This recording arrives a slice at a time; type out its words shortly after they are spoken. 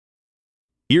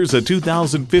Here's a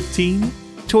 2015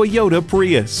 Toyota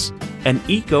Prius, an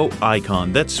eco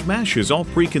icon that smashes all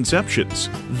preconceptions.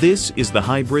 This is the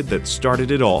hybrid that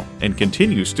started it all and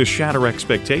continues to shatter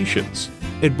expectations.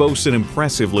 It boasts an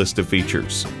impressive list of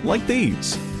features like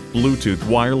these: Bluetooth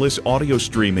wireless audio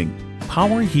streaming,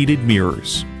 power heated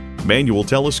mirrors, manual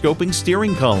telescoping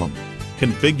steering column,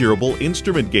 configurable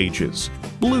instrument gauges,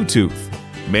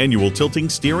 Bluetooth, manual tilting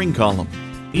steering column,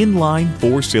 inline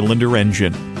 4-cylinder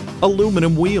engine,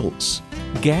 aluminum wheels,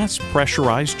 gas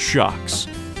pressurized shocks,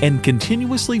 and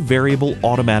continuously variable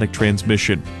automatic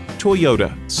transmission.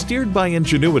 Toyota, steered by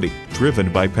ingenuity,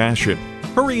 driven by passion.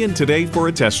 Hurry in today for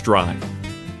a test drive.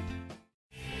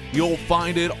 You'll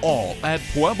find it all at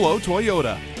Pueblo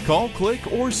Toyota. Call,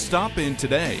 click, or stop in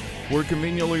today. We're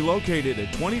conveniently located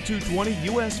at 2220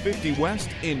 US 50 West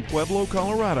in Pueblo,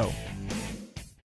 Colorado.